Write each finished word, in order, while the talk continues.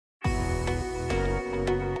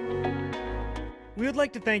We would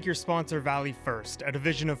like to thank your sponsor, Valley First, a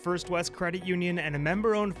division of First West Credit Union and a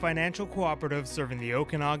member-owned financial cooperative serving the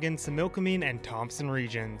Okanagan, Similkameen, and Thompson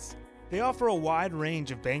regions. They offer a wide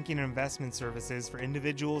range of banking and investment services for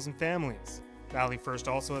individuals and families. Valley First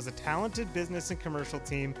also has a talented business and commercial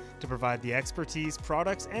team to provide the expertise,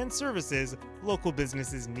 products, and services local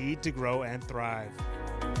businesses need to grow and thrive.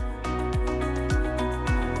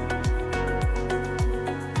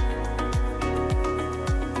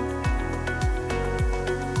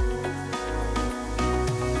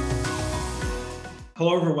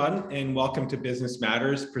 Hello, everyone, and welcome to Business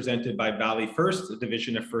Matters, presented by Valley First, a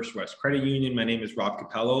division of First West Credit Union. My name is Rob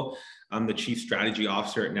Capello. I'm the Chief Strategy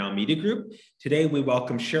Officer at Now Media Group. Today, we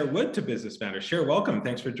welcome Cher Wood to Business Matters. Cher, welcome.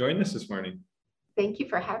 Thanks for joining us this morning. Thank you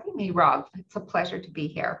for having me, Rob. It's a pleasure to be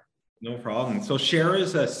here. No problem. So Cher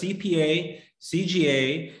is a CPA,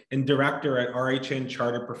 CGA, and director at RHN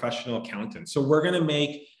Chartered Professional Accountants. So we're going to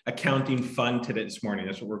make accounting fun today this morning.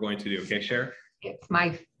 That's what we're going to do. Okay, Cher? It's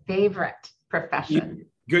my favorite profession.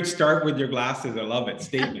 Good start with your glasses. I love it.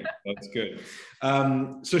 Statement. That's good.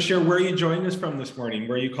 So Cher, where are you joining us from this morning?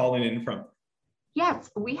 Where are you calling in from?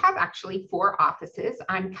 Yes, we have actually 4 offices.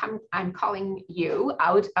 I'm calling you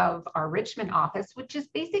out of our Richmond office, which is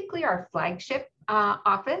basically our flagship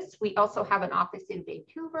office. We also have an office in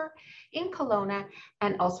Vancouver, in Kelowna,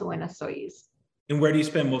 and also in Osoyoos. And where do you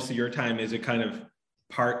spend most of your time? Is it kind of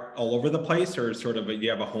part all over the place, or sort of you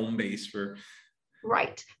have a home base for?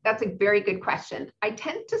 Right. That's a very good question. I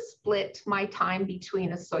tend to split my time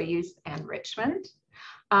between Osoyoos and Richmond,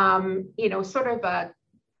 sort of a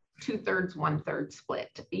 2/3, 1/3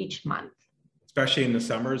 split each month. Especially in the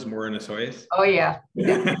summers, more in Osoyoos? Oh, yeah.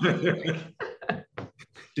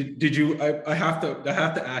 Did you, I have to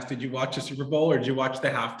ask, did you watch the Super Bowl, or did you watch the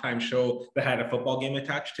halftime show that had a football game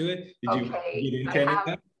attached to it?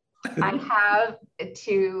 I have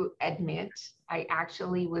to admit, I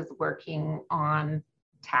actually was working on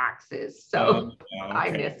taxes, so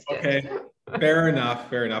I missed it. Okay, fair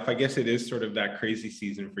enough. I guess it is sort of that crazy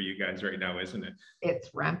season for you guys right now, isn't it?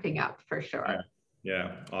 It's ramping up for sure.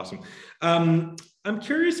 Yeah, awesome. I'm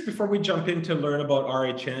curious, before we jump in to learn about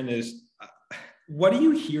RHN, is what are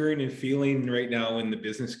you hearing and feeling right now in the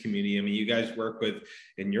business community? I mean, you guys work with,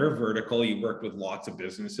 in your vertical, you work with lots of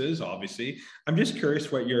businesses, obviously. I'm just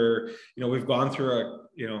curious what we've gone through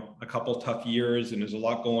a couple tough years, and there's a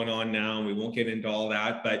lot going on now, and we won't get into all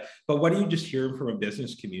that, but what are you just hearing from a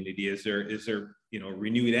business community? Is there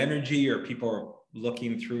renewed energy, or people are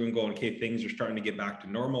looking through and going, okay, things are starting to get back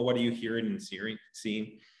to normal? What are you hearing and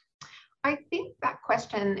seeing? I think that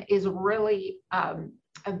question is really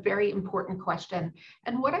a very important question.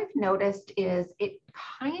 And what I've noticed is it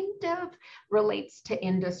kind of relates to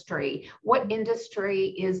industry. What industry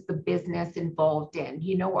is the business involved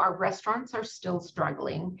in? Our restaurants are still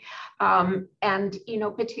struggling. And,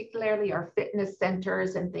 particularly our fitness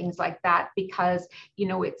centers and things like that, because,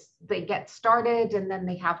 they get started and then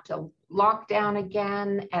they have to lock down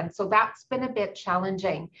again. And so that's been a bit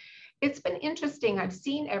challenging. It's been interesting. I've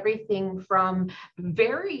seen everything from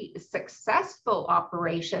very successful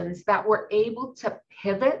operations that were able to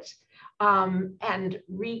pivot and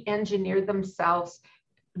re-engineer themselves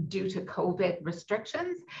due to COVID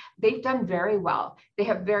restrictions. They've done very well. They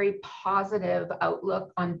have very positive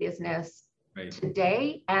outlook on business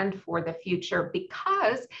today and for the future,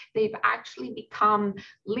 because they've actually become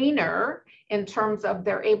leaner in terms of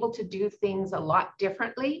they're able to do things a lot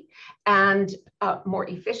differently and more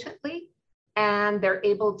efficiently, and they're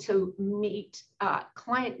able to meet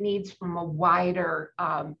client needs from a wider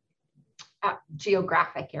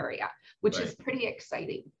geographic area, which is pretty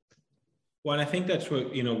exciting. Well, and I think that's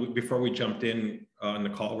what, before we jumped in on the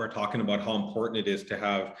call, we're talking about how important it is to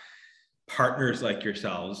have partners like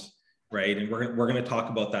yourselves, right? And we're going to talk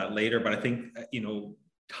about that later. But I think,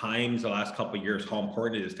 times the last couple of years, how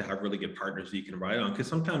important it is to have really good partners that you can rely on. Because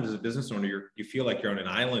sometimes as a business owner, you feel like you're on an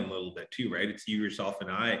island a little bit too, right? It's you, yourself, and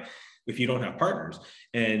I, if you don't have partners.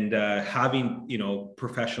 And having,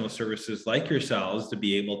 professional services like yourselves to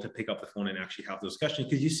be able to pick up the phone and actually have those discussions.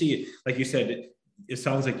 Because you see, like you said, it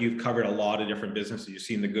sounds like you've covered a lot of different businesses. You've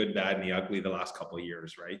seen the good, bad, and the ugly the last couple of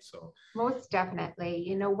years, right? So most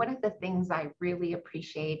definitely. One of the things I really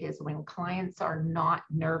appreciate is when clients are not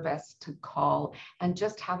nervous to call and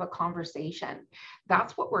just have a conversation.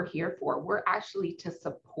 That's what we're here for. We're actually to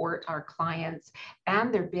support our clients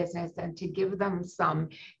and their business and to give them some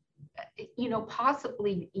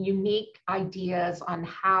possibly unique ideas on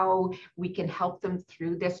how we can help them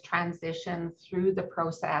through this transition, through the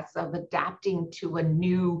process of adapting to a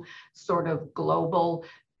new sort of global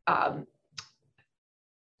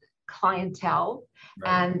clientele,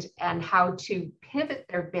 Right. and how to pivot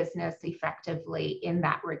their business effectively in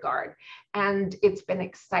that regard. And it's been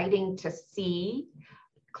exciting to see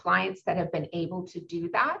clients that have been able to do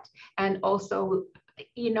that. And also,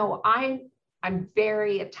 I'm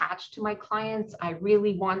very attached to my clients. I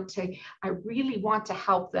really want to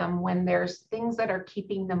help them when there's things that are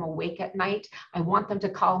keeping them awake at night. I want them to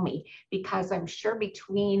call me, because I'm sure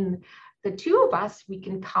between the two of us, we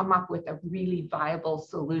can come up with a really viable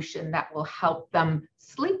solution that will help them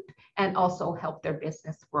sleep and also help their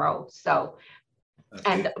business grow. So,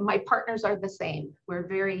 and my partners are the same. We're a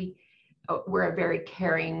very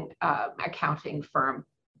caring accounting firm.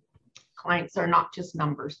 Clients are not just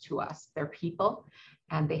numbers to us, they're people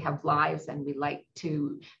and they have lives, and we like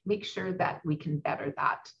to make sure that we can better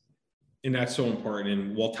that. And that's so important,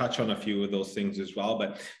 and we'll touch on a few of those things as well.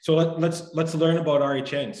 But so let's learn about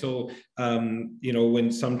RHN. So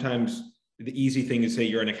when sometimes the easy thing is say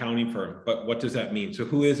you're an accounting firm, but what does that mean? So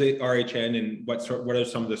who is it, RHN, and what are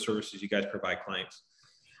some of the services you guys provide clients?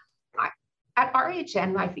 At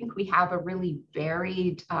RHN, I think we have a really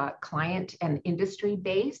varied client and industry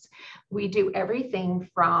base. We do everything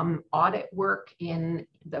from audit work in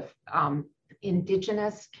the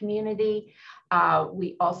Indigenous community.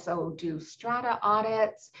 We also do strata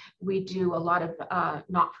audits. We do a lot of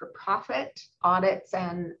not-for-profit audits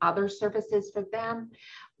and other services for them.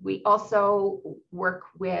 We also work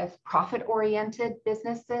with profit-oriented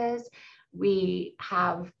businesses. We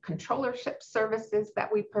have controllership services that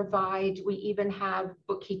we provide. We even have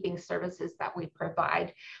bookkeeping services that we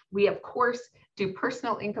provide. We, of course, do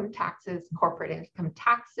personal income taxes, corporate income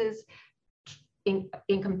taxes,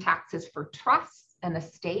 income taxes for trusts and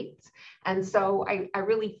estates. And so I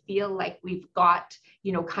really feel like we've got,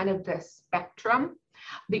 kind of the spectrum.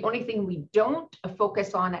 The only thing we don't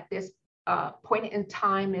focus on at this point in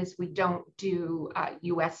time is we don't do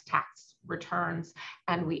US tax returns,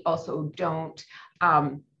 and we also don't,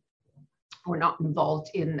 we're not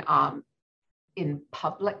involved in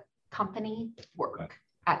public company work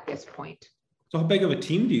at this point. So how big of a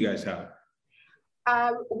team do you guys have?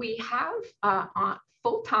 We have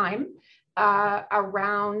full-time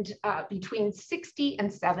around between 60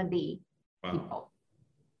 and 70 people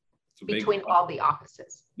between all the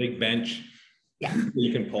offices. Big bench. Yeah.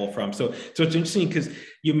 You can pull from. So it's interesting because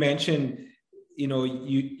you mentioned,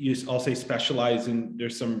 you I'll say specialize in,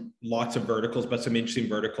 there's lots of verticals, but some interesting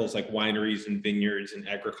verticals like wineries and vineyards and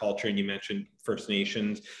agriculture. And you mentioned First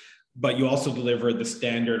Nations, but you also deliver the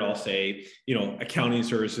standard, I'll say, accounting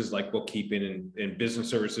services like bookkeeping and business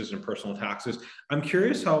services and personal taxes. I'm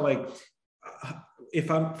curious how, if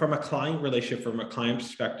I'm from a client relationship, from a client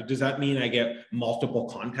perspective, does that mean I get multiple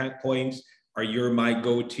contact points? Are you my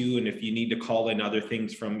go-to? And if you need to call in other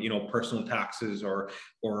things from, personal taxes or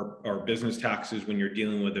business taxes when you're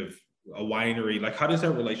dealing with a winery, how does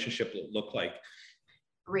that relationship look like?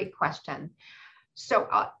 Great question. So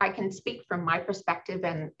I can speak from my perspective,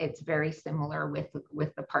 and it's very similar with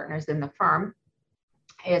the partners in the firm,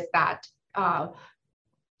 is that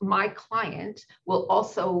my client will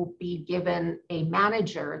also be given a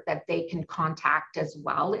manager that they can contact as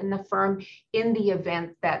well in the firm in the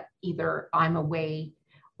event that either I'm away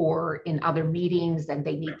or in other meetings and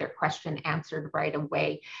they need their question answered right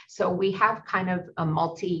away. So we have kind of a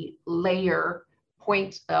multi-layer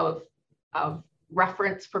point of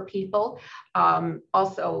reference for people.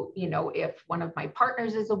 Also, if one of my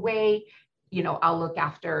partners is away, I'll look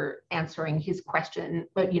after answering his question,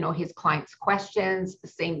 but his client's questions,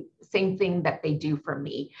 the same thing that they do for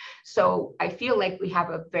me. So I feel like we have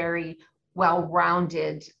a very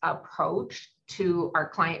well-rounded approach to our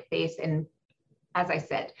client base. And as I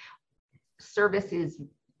said, service is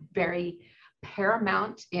very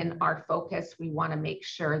paramount in our focus. We want to make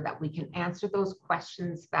sure that we can answer those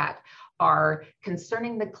questions that are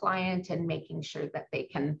concerning the client and making sure that they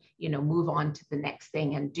can, move on to the next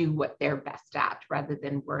thing and do what they're best at, rather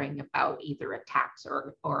than worrying about either a tax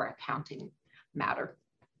or accounting matter.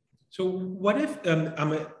 So what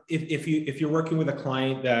if you're working with a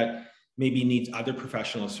client that maybe needs other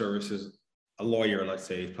professional services, a lawyer, let's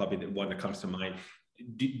say, is probably the one that comes to mind.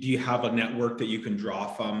 Do you have a network that you can draw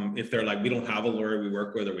from? If they're like, we don't have a lawyer we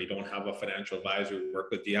work with, or we don't have a financial advisor we work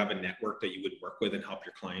with, do you have a network that you would work with and help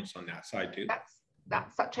your clients on that side too?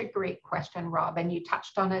 That's such a great question, Rob. And you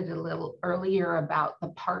touched on it a little earlier about the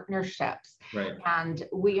partnerships. Right. And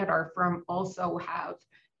we at our firm also have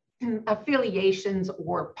affiliations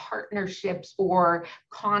or partnerships or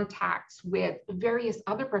contacts with various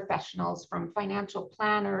other professionals, from financial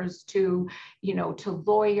planners to, to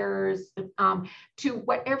lawyers, to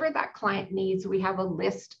whatever that client needs. We have a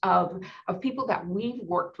list of people that we've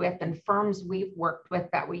worked with and firms we've worked with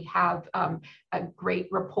that we have a great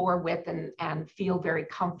rapport with and feel very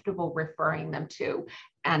comfortable referring them to.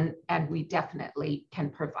 And we definitely can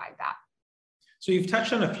provide that. So you've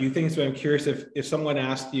touched on a few things, but I'm curious if someone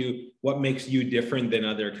asked you what makes you different than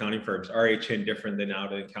other accounting firms, RHN different than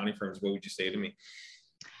other accounting firms, what would you say to me?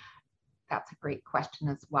 That's a great question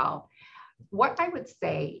as well. What I would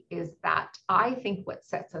say is that I think what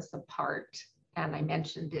sets us apart, and I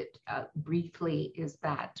mentioned it briefly, is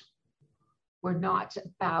that we're not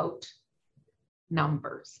about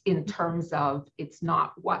numbers in terms of, it's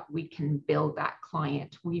not what we can bill that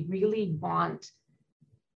client. We really want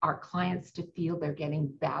our clients to feel they're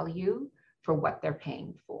getting value for what they're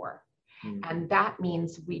paying for. Mm-hmm. And that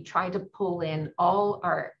means we try to pull in all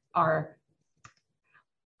our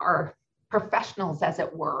professionals, as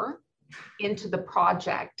it were, into the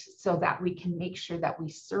project so that we can make sure that we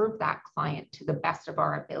serve that client to the best of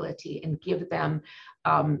our ability and give them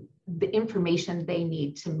the information they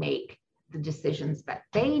need to make the decisions that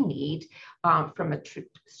they need from a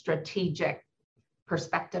strategic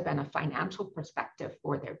perspective and a financial perspective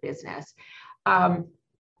for their business. I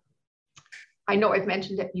know I've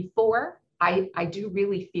mentioned it before. I do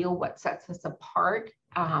really feel what sets us apart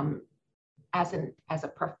as a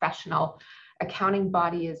professional accounting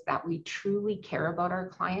body is that we truly care about our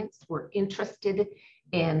clients. We're interested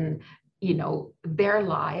in, their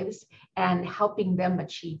lives and helping them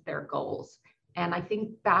achieve their goals. And I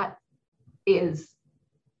think that is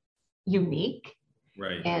unique.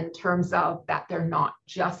 Right. In terms of that they're not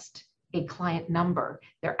just a client number,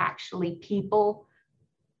 they're actually people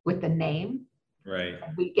with a name. Right.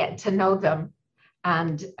 We get to know them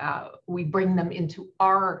and we bring them into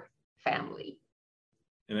our family.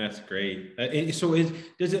 And that's great. So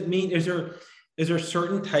does it mean, is there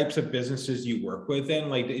certain types of businesses you work with then?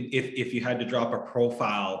 Like if you had to drop a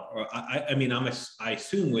profile, or I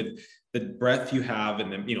assume with the breadth you have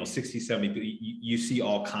and then 60, 70, you see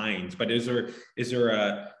all kinds, but is there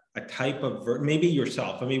a type of, maybe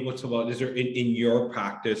yourself, what's about, is there in your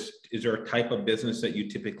practice, is there a type of business that you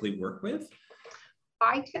typically work with?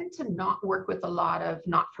 I tend to not work with a lot of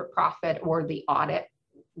not-for-profit or the audit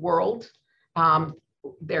world.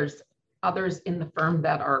 There's others in the firm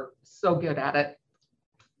that are so good at it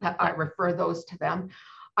that I refer those to them.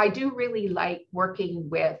 I do really like working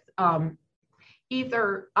with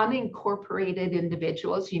either unincorporated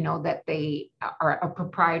individuals, that they are a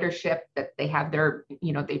proprietorship, that they have their,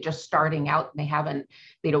 they're just starting out and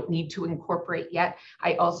they don't need to incorporate yet.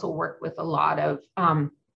 I also work with a lot of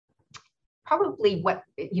probably what,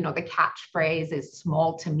 the catchphrase is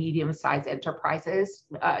small to medium-sized enterprises,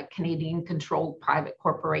 Canadian controlled private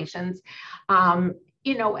corporations, and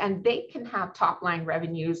they can have top line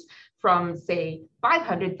revenues from say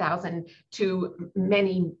 500,000 to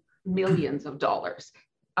many millions of dollars.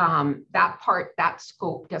 That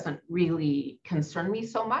scope doesn't really concern me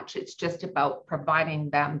so much. It's just about providing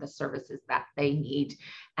them the services that they need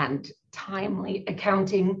and timely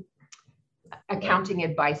accounting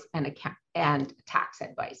advice and tax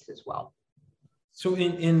advice as well. So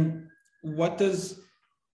in what does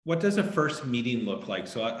a first meeting look like?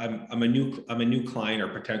 So I'm a new client or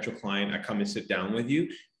potential client. I come and sit down with you.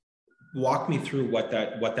 Walk me through what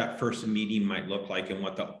that first meeting might look like, and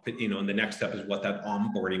what and the next step is what that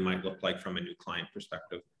onboarding might look like from a new client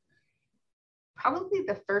perspective. Probably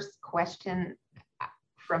the first question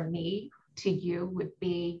from me to you would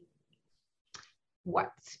be,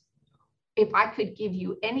 if I could give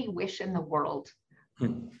you any wish in the world,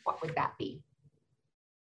 what would that be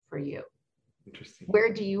for you? Interesting.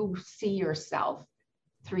 Where do you see yourself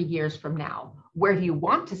 3 years from now? Where do you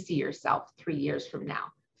want to see yourself 3 years from now?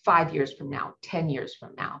 5 years from now, 10 years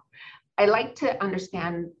from now? I like to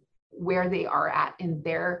understand where they are at in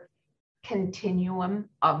their continuum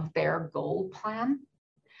of their goal plan.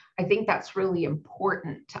 I think that's really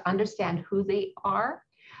important to understand who they are,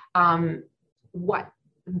 what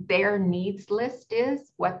their needs list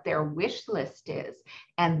is, what their wish list is,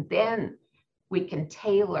 and then we can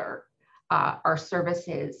tailor our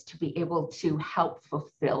services to be able to help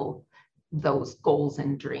fulfill those goals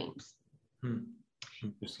and dreams.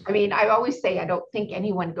 I always say, I don't think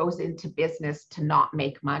anyone goes into business to not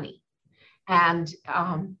make money. And,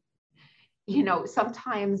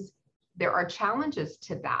 sometimes there are challenges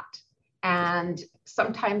to that. And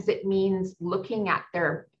sometimes it means looking at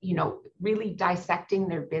their, really dissecting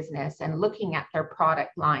their business and looking at their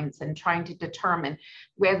product lines and trying to determine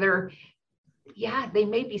whether, they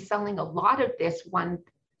may be selling a lot of this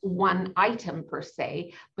one item per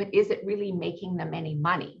se, but is it really making them any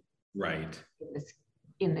money? Right.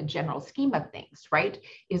 In the general scheme of things, right?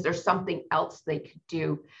 Is there something else they could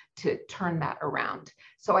do to turn that around?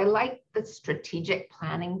 So I like the strategic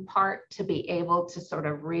planning part, to be able to sort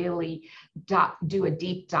of really do a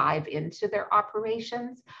deep dive into their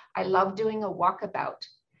operations. I love doing a walkabout.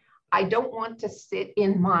 I don't want to sit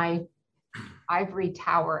in my ivory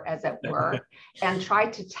tower, as it were, and try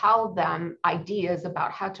to tell them ideas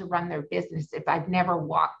about how to run their business if I've never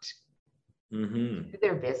walked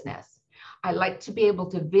their business. I like to be able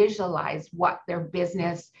to visualize what their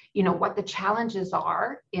business, what the challenges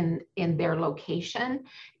are in their location,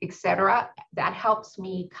 et cetera. That helps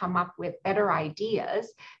me come up with better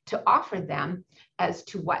ideas to offer them as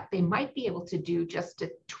to what they might be able to do, just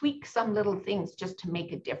to tweak some little things just to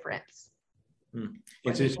make a difference.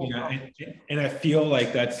 It's just, and I feel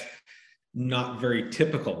like that's not very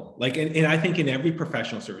typical. Like, and I think in every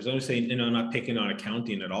professional service, I'm saying, I'm not picking on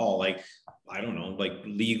accounting at all. Like, I don't know, like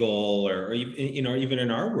legal or even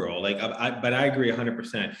in our world, like, but I agree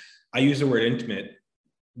 100%. I use the word intimate.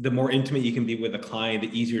 The more intimate you can be with a client,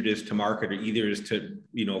 the easier it is to market, or either is to,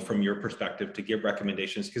 from your perspective, to give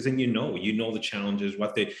recommendations, because then you know the challenges,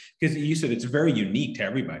 because you said it's very unique to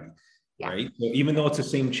everybody, right? So even though it's the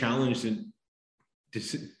same challenge in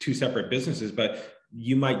two separate businesses, but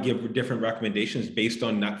you might give different recommendations based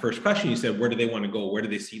on that first question. You said, where do they want to go? Where do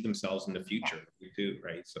they see themselves in the future? We do,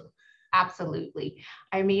 right? So. Absolutely.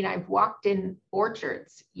 I mean, I've walked in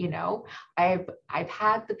orchards, I've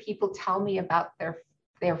had the people tell me about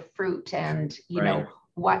their fruit and,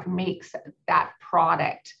 what makes that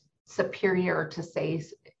product superior to, say,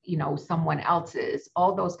 someone else's,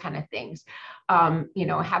 all those kind of things.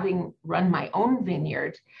 Having run my own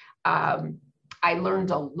vineyard, I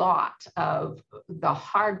learned a lot of the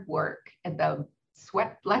hard work and the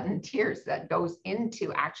sweat, blood, and tears that goes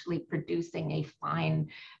into actually producing a fine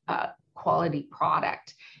quality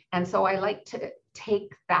product. And so I like to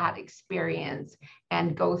take that experience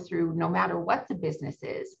and go through, no matter what the business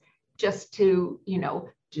is, just to,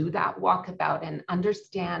 do that walkabout and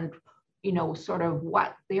understand, sort of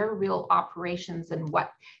what their real operations and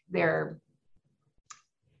what their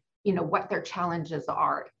challenges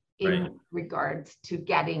are in regards to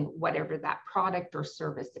getting whatever that product or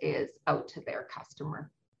service is out to their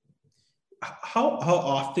customer. How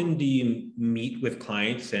often do you meet with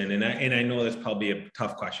clients? And I know that's probably a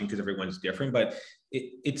tough question because everyone's different, but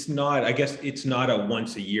it's not, I guess it's not a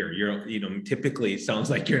once a year. Typically it sounds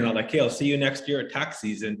like you're not like, hey, I'll see you next year at tax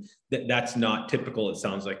season. That's not typical, it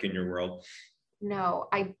sounds like, in your world. No,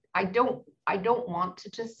 I don't want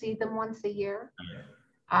to just see them once a year.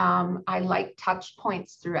 I like touch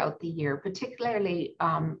points throughout the year, particularly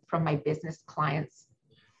from my business clients,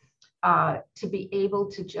 to be able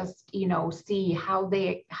to just, see how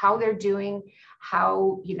they're doing,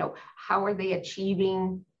 how are they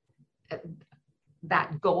achieving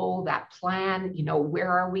that goal, that plan,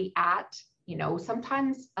 where are we at?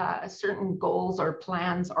 Sometimes certain goals or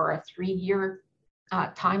plans are a 3-year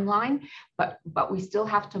timeline, but we still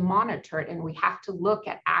have to monitor it, and we have to look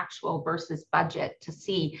at actual versus budget to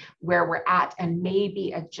see where we're at, and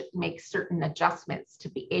maybe make certain adjustments to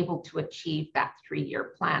be able to achieve that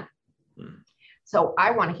 3-year plan. So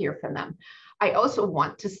I want to hear from them. I also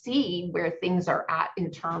want to see where things are at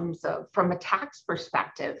in terms of, from a tax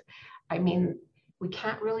perspective. I mean, we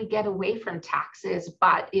can't really get away from taxes,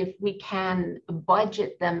 but if we can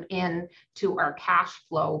budget them in to our cash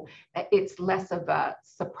flow, it's less of a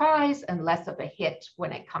surprise and less of a hit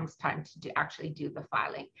when it comes time to actually do the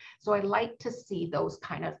filing. So I like to see those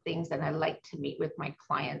kind of things, and I like to meet with my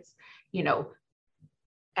clients,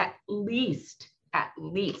 at least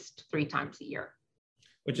 3 times a year.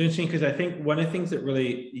 Which is interesting, because I think one of the things that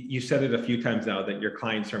really, you said it a few times now, that your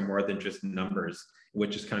clients are more than just numbers,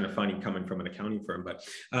 which is kind of funny coming from an accounting firm. But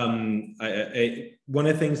one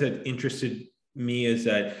of the things that interested me is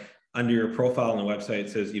that under your profile on the website, it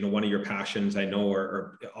says, one of your passions, I know,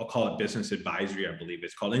 or I'll call it business advisory, I believe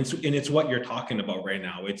it's called. And it's what you're talking about right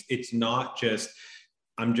now. It's not just,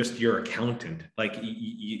 I'm just your accountant, like,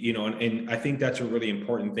 and I think that's a really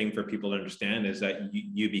important thing for people to understand, is that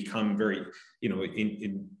you become very,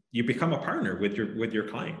 you become a partner with your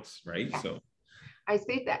clients, right? Yeah. So I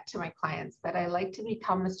say that to my clients, that I like to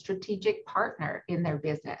become a strategic partner in their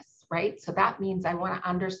business, right? So that means I want to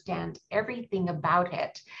understand everything about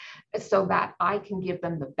it so that I can give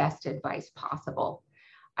them the best advice possible.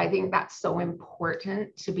 I think that's so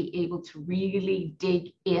important to be able to really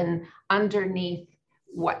dig in underneath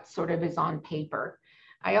what sort of is on paper.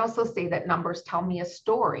 I also say that numbers tell me a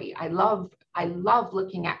story. I love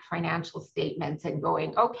looking at financial statements and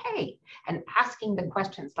going, okay, and asking the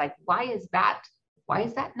questions like, why is that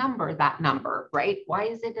number, right? Why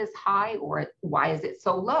is it as high, or why is it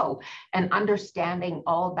so low? And understanding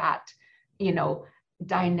all that,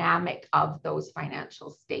 dynamic of those financial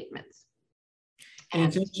statements. And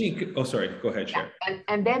it's interesting. Oh, sorry. Go ahead, Cher.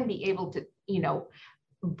 And then be able to,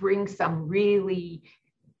 bring some really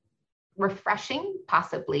refreshing,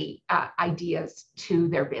 possibly ideas to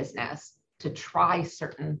their business to try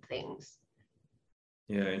certain things.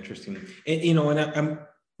 Yeah, interesting. And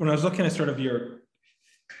when I was looking at sort of your,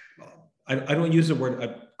 I don't use the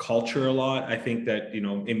word culture a lot. I think that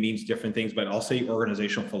it means different things, but I'll say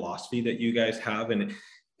organizational philosophy that you guys have, and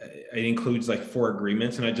it includes like 4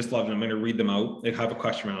 agreements, and I just love them. I'm going to read them out. I have a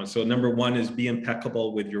question around. So number 1 is be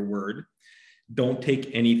impeccable with your word. Don't take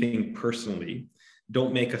anything personally.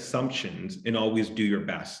 Don't make assumptions, and always do your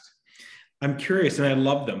best. I'm curious, and I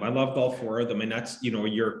love them. I loved all 4 of them, and that's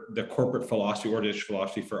the corporate philosophy, organizational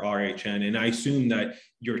philosophy for RHN, and I assume that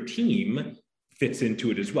your team fits into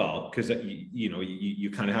it as well, because you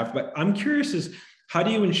kind of have. But I'm curious is, how do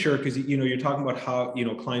you ensure, because you're talking about how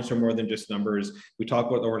clients are more than just numbers. We talk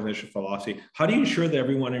about the organizational philosophy. How do you ensure that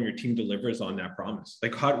everyone on your team delivers on that promise?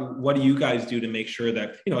 Like, what do you guys do to make sure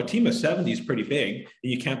that a team of 70 is pretty big,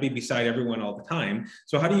 and you can't be beside everyone all the time?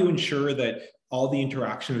 So how do you ensure that all the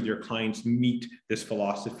interactions with your clients meet this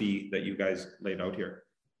philosophy that you guys laid out here?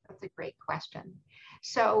 That's a great question.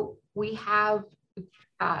 So we have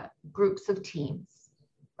groups of teams,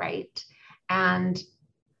 right? And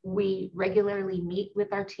we regularly meet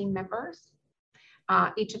with our team members.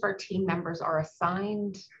 Each of our team members are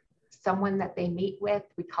assigned someone that they meet with.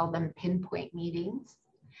 We call them pinpoint meetings.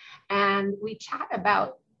 And we chat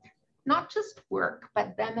about not just work,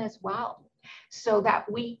 but them as well, so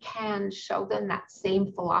that we can show them that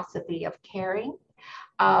same philosophy of caring,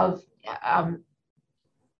 of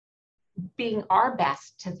being our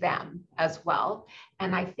best to them as well.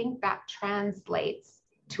 And I think that translates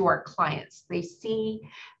to our clients. They see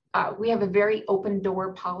we have a very open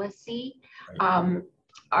door policy.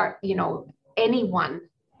 Anyone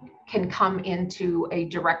can come into a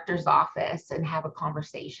director's office and have a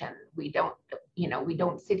conversation. We don't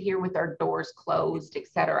sit here with our doors closed,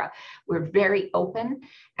 etc. We're very open.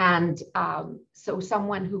 And so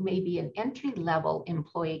someone who may be an entry-level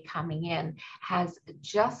employee coming in has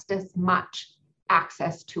just as much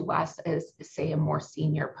access to us as, say, a more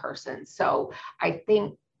senior person. So I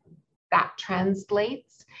think that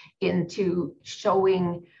translates into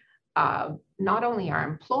showing not only our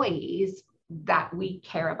employees that we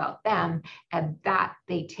care about them, and that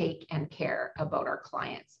they take and care about our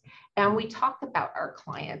clients. And we talk about our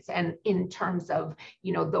clients, and in terms of,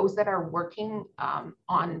 those that are working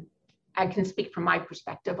on, I can speak from my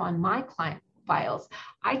perspective on my client files.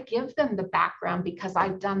 I give them the background because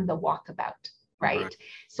I've done the walkabout, right?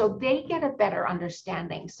 So they get a better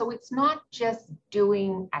understanding. So it's not just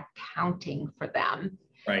doing accounting for them.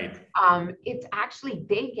 Right. It's actually,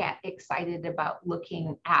 they get excited about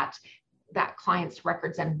looking at that client's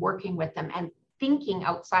records and working with them and thinking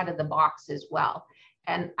outside of the box as well.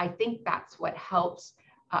 And I think that's what helps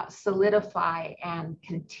solidify and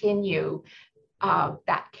continue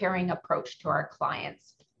that caring approach to our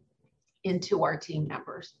clients into our team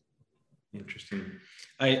members. Interesting.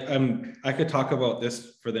 I could talk about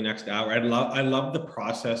this for the next hour. I love the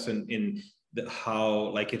process and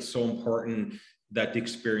how it's so important that the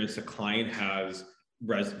experience the client has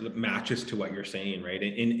matches to what you're saying, right?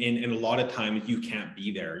 And a lot of times you can't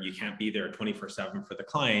be there 24/7 for the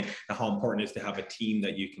client, and how important it is to have a team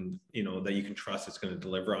that you can trust that's going to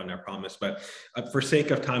deliver on that promise. But for sake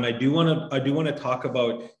of time, I do want to talk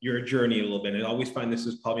about your journey a little bit. And I always find this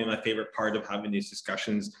is probably my favorite part of having these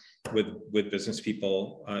discussions with business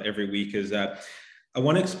people every week, is that I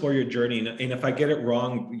want to explore your journey. And if I get it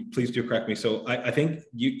wrong, please do correct me. So I think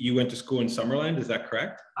you went to school in Summerland. Is that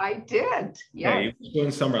correct? I did. Yeah. Okay, you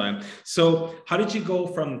went to Summerland. So how did you go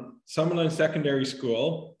from Summerland Secondary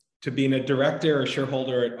School to being a director or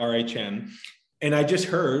shareholder at RHN? And I just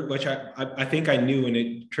heard, which I think I knew, and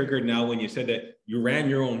it triggered now when you said that you ran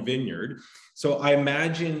your own vineyard. So I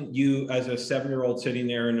imagine you as a 7-year-old sitting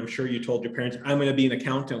there, and I'm sure you told your parents, I'm going to be an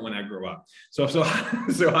accountant when I grow up. So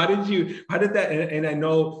how did that, and I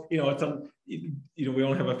know, it's we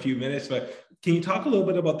only have a few minutes, but can you talk a little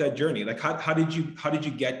bit about that journey? Like how did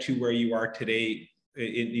you get to where you are today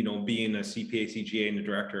in, being a CPA, CGA, and the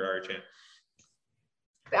director at RHN?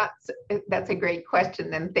 That's a great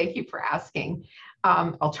question, and thank you for asking.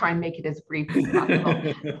 I'll try and make it as brief as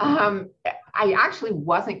possible. I actually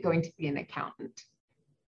wasn't going to be an accountant.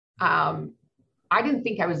 I didn't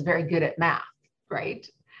think I was very good at math, right?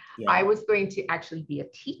 Yeah. I was going to actually be a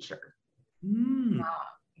teacher.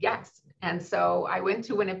 Yes. And so I went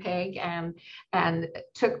to Winnipeg and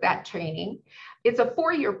took that training. It's a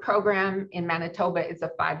 4-year program in Manitoba. It's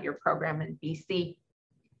a 5-year program in BC.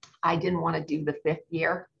 I didn't want to do the 5th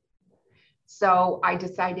year. So I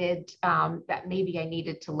decided that maybe I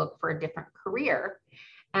needed to look for a different career.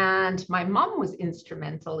 And my mom was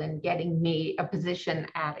instrumental in getting me a position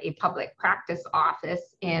at a public practice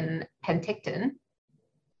office in Penticton.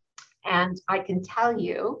 And I can tell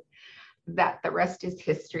you that the rest is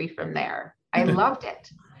history from there. I loved it.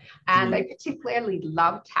 And I particularly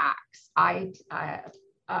love tax.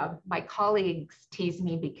 My colleagues tease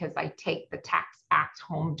me because I take the Tax Act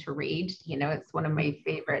home to read. You know, it's one of my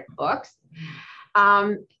favorite books.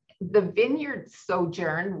 The vineyard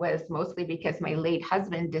sojourn was mostly because my late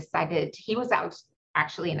husband decided, he was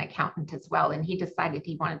actually an accountant as well, and he decided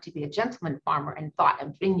he wanted to be a gentleman farmer and thought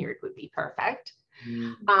a vineyard would be perfect.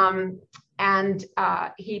 And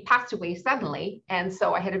he passed away suddenly. And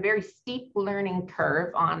so I had a very steep learning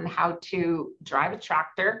curve on how to drive a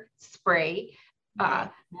tractor, spray,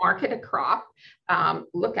 market a crop,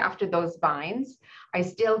 look after those vines. I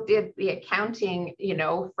still did the accounting, you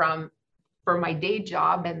know, for my day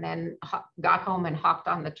job, and then got home and hopped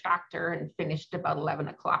on the tractor and finished about 11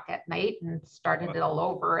 o'clock at night and started it all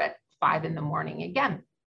over at 5 in the morning again.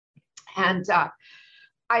 And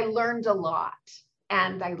I learned a lot.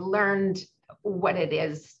 And I learned what it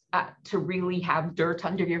is to really have dirt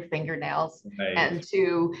under your fingernails, right, and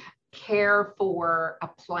to care for a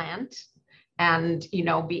plant and, you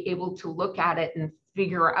know, be able to look at it and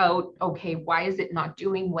figure out, okay, why is it not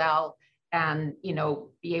doing well? And, you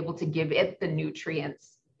know, be able to give it the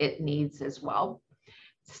nutrients it needs as well.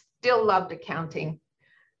 Still loved accounting.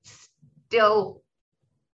 Still,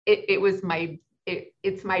 it's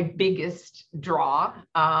my biggest draw.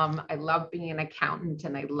 I love being an accountant,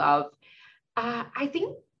 and I love, I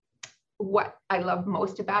think what I love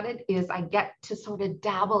most about it is I get to sort of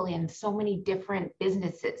dabble in so many different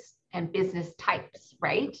businesses and business types,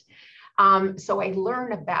 right? So I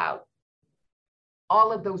learn about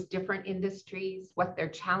all of those different industries, what their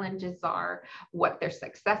challenges are, what their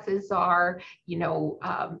successes are, you know,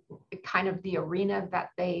 kind of the arena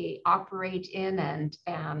that they operate in,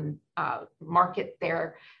 and market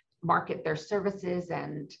their services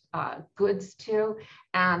and goods to,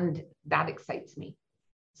 and that excites me.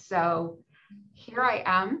 So here I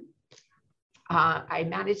am. I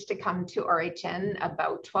managed to come to RHN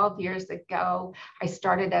about 12 years ago. I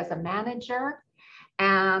started as a manager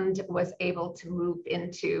and was able to move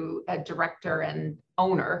into a director and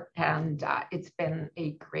owner, and it's been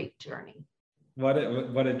a great journey. What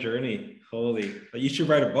a journey! Holy, you should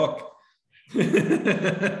write a book.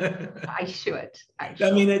 I should.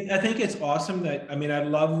 I mean, I think it's awesome that, I mean, I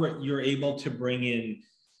love what you're able to bring in,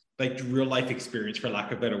 like real life experience, for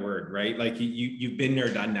lack of a better word, right? Like you've been there,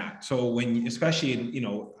 done that. So when, especially in, you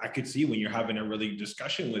know, I could see when you're having a really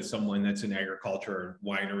discussion with someone that's in agriculture or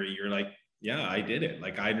winery, you're like, yeah, I did it.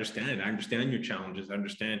 Like, I understand your challenges. I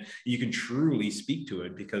understand. You can truly speak to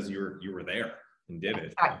it because you were there and did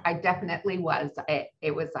it. I definitely was.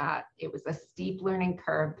 It was a steep learning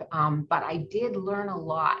curve, but I did learn a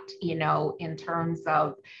lot, you know, in terms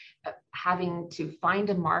of having to find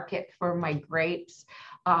a market for my grapes,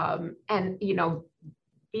 and, you know,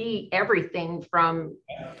 be everything from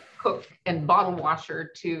cook and bottle washer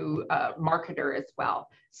to marketer as well.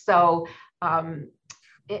 So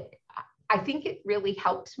I think it really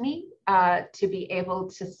helped me to be able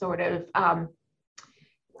to sort of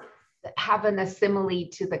have an assimile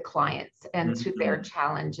to the clients and to their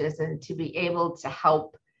challenges, and to be able to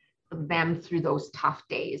help them through those tough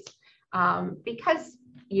days, because,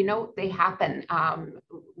 you know, they happen.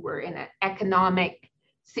 We're in an economic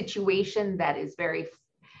situation that is very,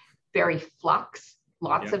 very flux.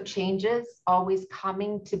 Lots of changes always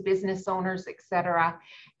coming to business owners, et cetera.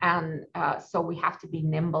 And so we have to be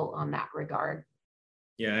nimble on that regard.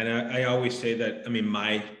 Yeah, and I always say that, I mean,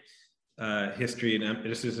 my history, and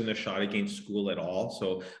this isn't a shot against school at all,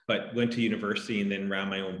 so, but went to university and then ran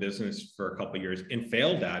my own business for a couple of years and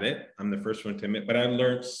failed at it. I'm the first one to admit, but I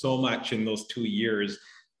learned so much in those 2 years,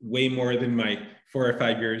 way more than my 4 or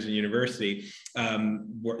 5 years in university,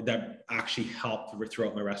 that actually helped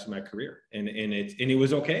throughout the rest of my career. And it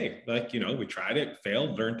was okay. Like, you know, we tried it,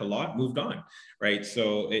 failed, learned a lot, moved on, right?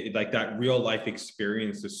 So like that real life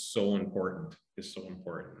experience is so important,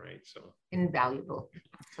 right? So invaluable.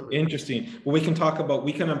 Absolutely. Interesting. Well, we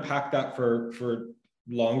can unpack that for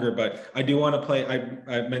longer, but I do want to play.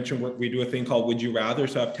 I mentioned we do a thing called Would You Rather.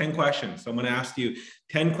 So I have 10 questions. So I'm going to ask you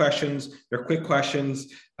 10 questions. They're quick questions.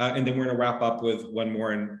 And then we're going to wrap up with one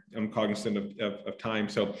more, and I'm cognizant of time.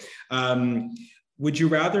 So would you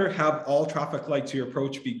rather have all traffic lights you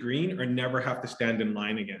approach be green or never have to stand in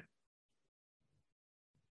line again?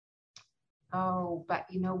 Oh, but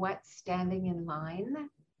you know what? Standing in line,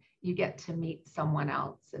 you get to meet someone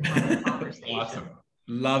else and have a conversation. Awesome.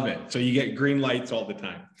 Love it. So you get green lights all the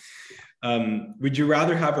time. Would you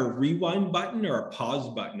rather have a rewind button or a pause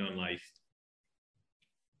button on life?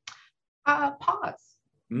 Pause.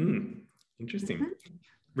 Interesting. Mm-hmm.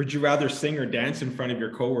 Would you rather sing or dance in front of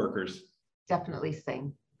your coworkers? Definitely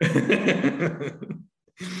sing.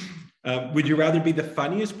 Would you rather be the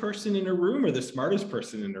funniest person in a room or the smartest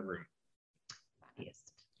person in a room?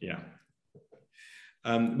 Funniest. Yeah.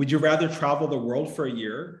 Would you rather travel the world for a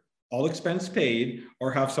year, all expense paid,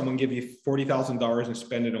 or have someone give you $40,000 and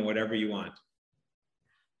spend it on whatever you want?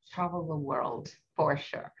 Travel the world for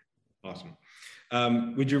sure. Awesome.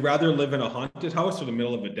 Would you rather live in a haunted house or the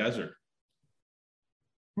middle of a desert?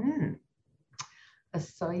 A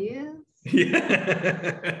Soyuz?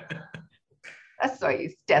 Yeah. A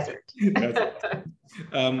Soyuz desert.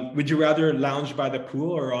 Would you rather lounge by the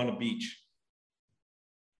pool or on a beach?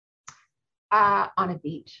 On a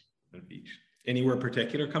beach. On a beach. Anywhere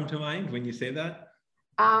particular come to mind when you say that?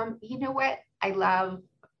 You know what? I love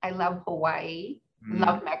Hawaii.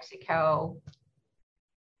 Love Mexico.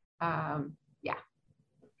 Yeah.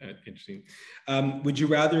 Interesting. Would you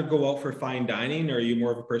rather go out for fine dining, or are you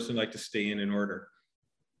more of a person like to stay in and order?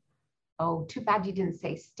 Oh, too bad you didn't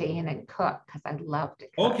say stay in and cook, because I'd love to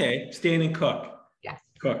cook. Okay, stay in and cook. Yes.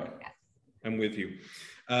 Cook. Yes. I'm with you.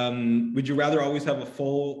 Would you rather always have a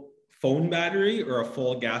full phone battery or a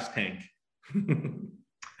full gas tank?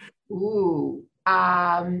 Ooh.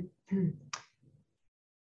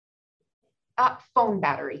 Phone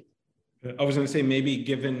battery. I was going to say, maybe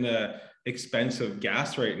given the expense of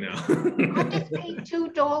gas right now. I just paid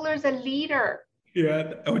 $2 a liter.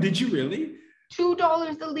 Yeah. Oh, did you really?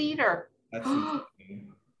 $2 a liter. That's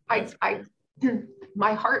insane.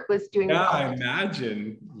 My heart was doing. Yeah, I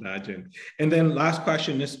imagine. And then last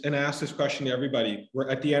question, and I ask this question to everybody. We're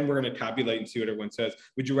at the end, we're going to tabulate and see what everyone says.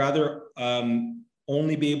 Would you rather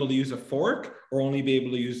only be able to use a fork or only be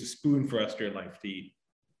able to use a spoon for the rest of your life to eat?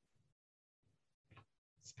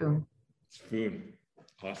 Spoon. Spoon.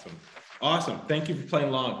 Awesome. Thank you for playing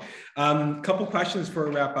along. Couple questions for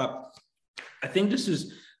a wrap up. I think this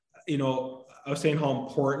is, I was saying how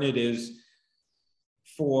important it is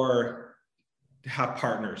to have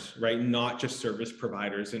partners, right? Not just service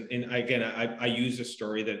providers. And again, I use a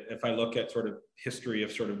story that if I look at sort of history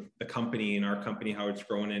of sort of the company and our company, how it's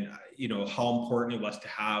grown, and how important it was to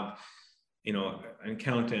have, an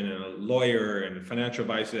accountant and a lawyer and a financial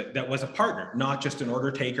advisor that was a partner, not just an order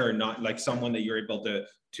taker, not like someone that you're able to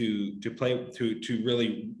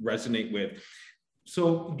really resonate with.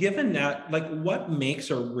 So given that, like, what makes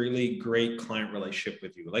a really great client relationship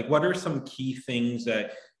with you? Like, what are some key things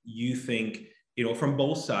that you think, from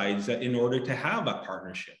both sides, that in order to have a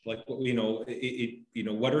partnership, like,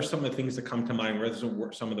 what are some of the things that come to mind? What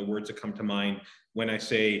are some of the words that come to mind when I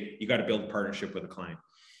say you got to build a partnership with a client?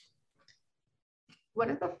 One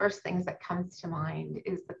of the first things that comes to mind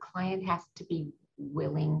is the client has to be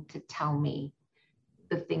willing to tell me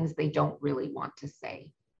the things they don't really want to say.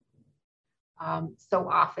 So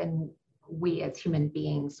often we as human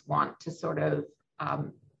beings want to sort of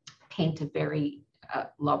paint a very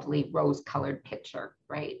lovely rose-colored picture,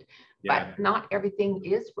 right? Yeah. But not everything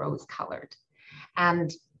is rose-colored.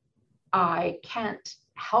 And I can't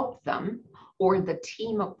help them, or the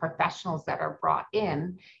team of professionals that are brought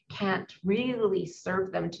in can't really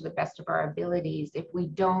serve them to the best of our abilities if we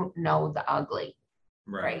don't know the ugly,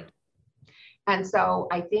 right? And so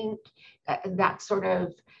I think that sort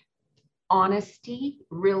of honesty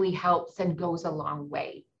really helps and goes a long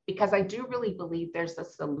way, because I do really believe there's a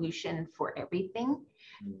solution for everything,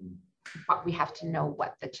 but we have to know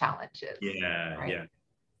what the challenge is. Yeah, right? Yeah,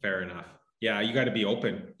 fair enough. Yeah, you got to be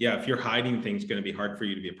open. Yeah, if you're hiding things, it's going to be hard for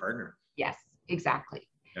you to be a partner. Yes, exactly.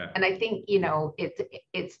 Yeah. And I think,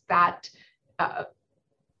 it's that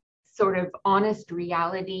sort of honest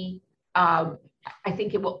reality. I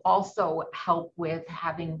think it will also help with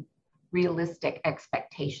having realistic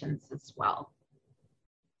expectations as well.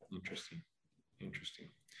 Interesting.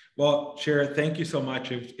 Well, Cher, thank you so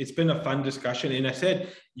much. It's been a fun discussion. And I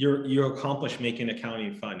said, you accomplished making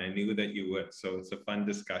accounting fun. I knew that you would. So it's a fun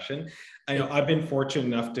discussion. I've been fortunate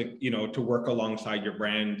enough to work alongside your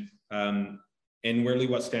brand. And really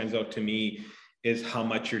what stands out to me is how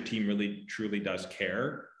much your team really truly does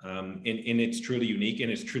care And it's truly unique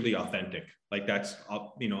and it's truly authentic. Like that's,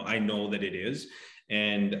 I know that it is.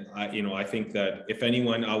 And I think that if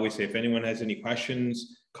anyone, I always say, if anyone has any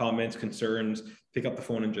questions, comments, concerns, pick up the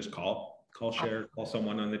phone and just call Cher, call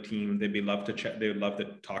someone on the team. They'd love to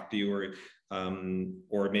talk to you,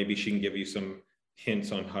 or maybe she can give you some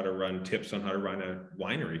hints on tips on how to run a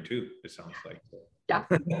winery too. It sounds like. Yeah.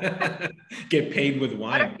 Get paid with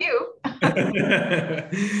wine. What a few.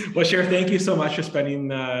 Well, Cher, thank you so much for spending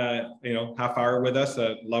half hour with us.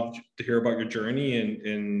 Love to hear about your journey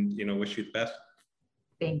and wish you the best.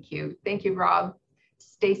 Thank you, Rob.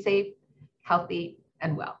 Stay safe, healthy,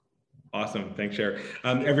 and well. Awesome. Thanks, Cher.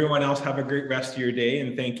 Everyone else, have a great rest of your day,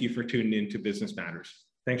 and thank you for tuning in to Business Matters.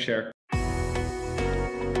 Thanks, Cher.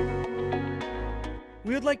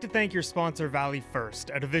 We would like to thank your sponsor, Valley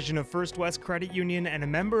First, a division of First West Credit Union and a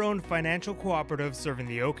member-owned financial cooperative serving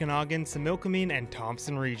the Okanagan, Similkameen, and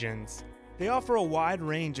Thompson regions. They offer a wide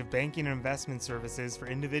range of banking and investment services for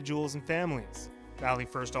individuals and families. Valley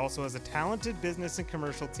First also has a talented business and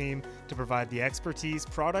commercial team to provide the expertise,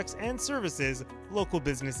 products, and services local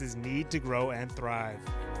businesses need to grow and thrive.